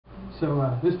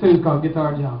So this tune's called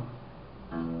Guitar John.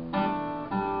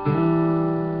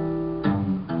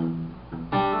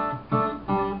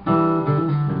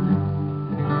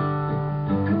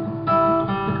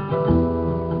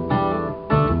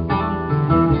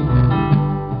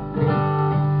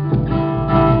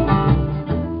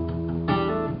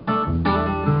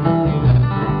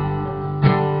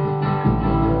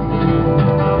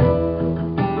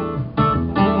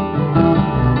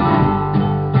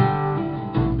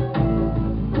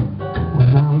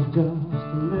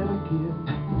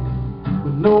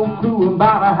 No clue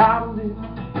about how to live.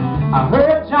 I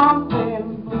heard John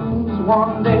playing blues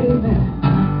one day, then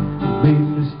made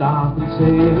me stop and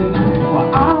say, well,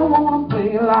 I want to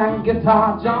play like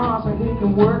Guitar John, so he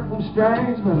can work them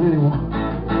strings for anyone.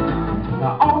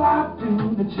 Now all I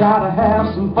do to try to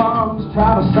have some fun is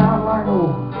try to sound like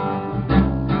old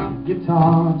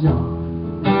Guitar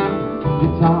John.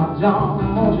 Guitar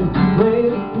John, won't you play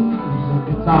the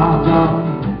blues? Guitar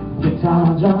John, Guitar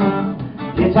John,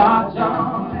 Guitar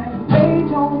John, and pay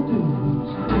your dues,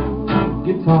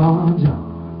 Guitar John.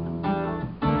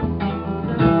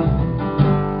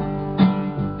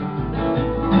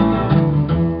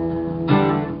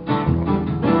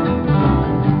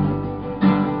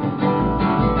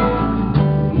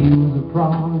 He was a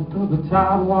product of the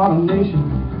Tidewater Nation,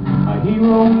 a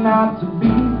hero not to be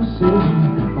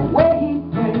forsaken. The way he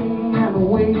played and the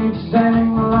way he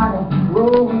sang like a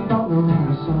rolling thunder on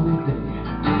a sunny day.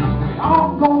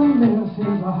 All gonna miss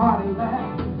is a hearty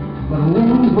laugh, but the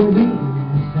wounds were healed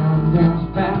and the sound comes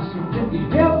fast. So if you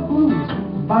hear the blues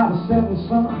by the setting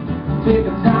sun, take a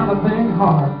time to think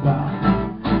hard about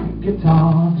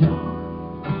Guitar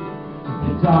John.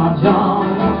 Guitar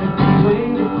John, won't you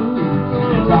play the blues?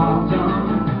 Guitar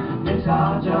John, Guitar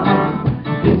John,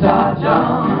 Guitar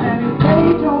John, and you pay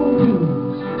your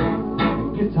dues,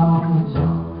 Guitar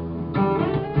John.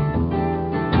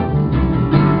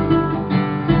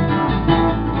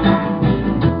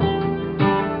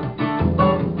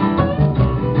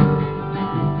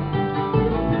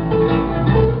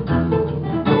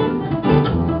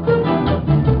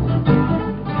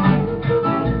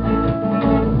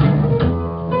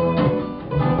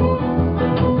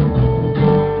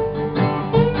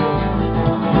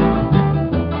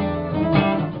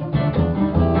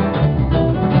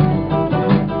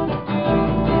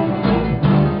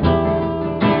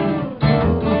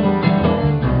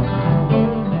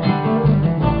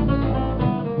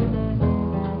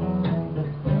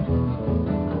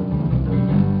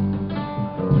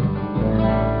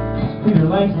 Peter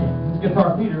Langston, it's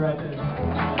Guitar Peter right there.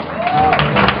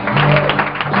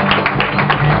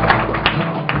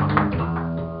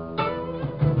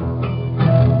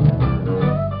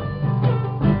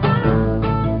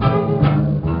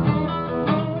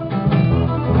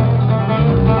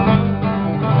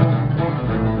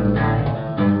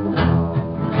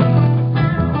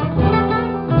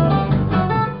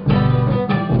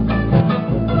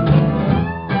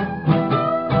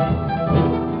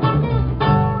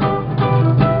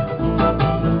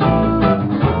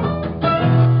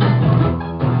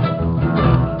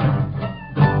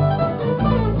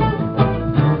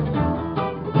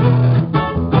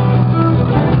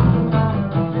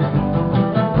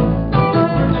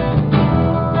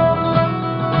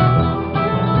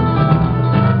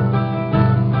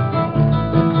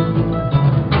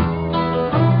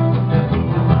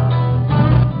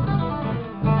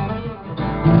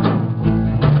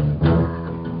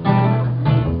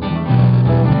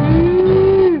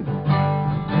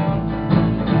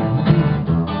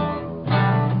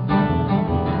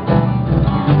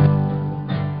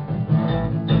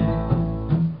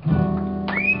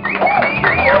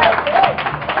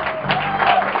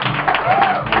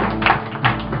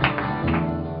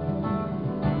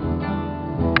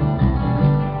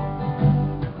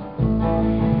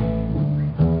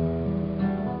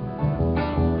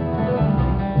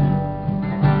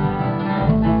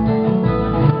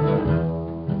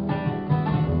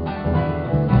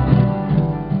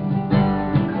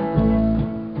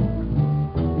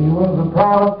 He was a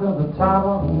product of the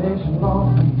Tidewater Nation,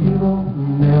 lost a hero who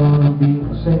never be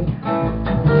forsaken.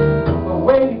 The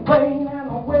way he played and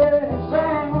the way that he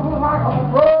sang was like a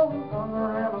rolling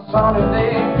thunder and a sunny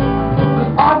day.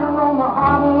 His partner on the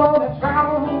harbor road that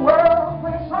traveled the world,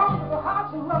 playing songs of the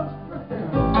hearts and loves drifting.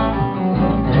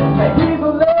 He's a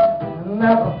legend and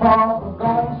never far from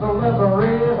gone, so let's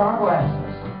raise our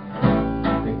glasses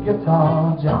to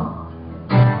Guitar John.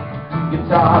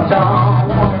 Guitar John,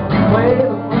 won't you play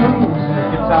the blues?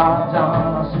 Guitar John,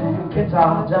 I sing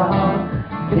Guitar John,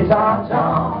 Guitar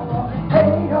John,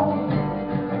 hey yo.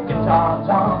 Guitar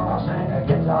John, I sing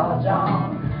Guitar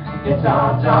John,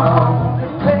 Guitar John,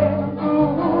 play the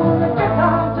blues.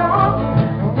 Guitar John,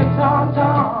 Guitar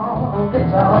John,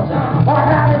 Guitar John. Why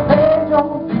have you played your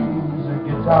blues?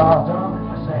 Guitar John,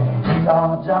 I say Guitar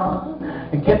John,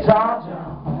 Guitar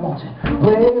John. Won't you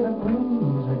play the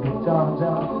blues? Guitar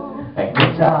John,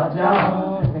 Guitar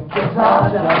John, Guitar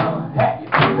John. Have you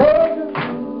played your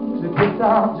blues?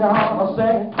 Guitar John, I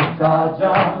say Guitar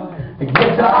John,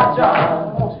 Guitar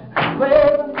John. Won't you play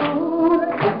the blues?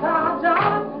 Guitar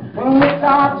John,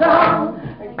 Guitar John,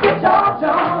 Guitar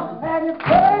John. Have you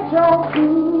played your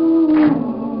blues?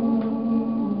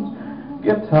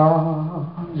 Guitar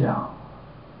John.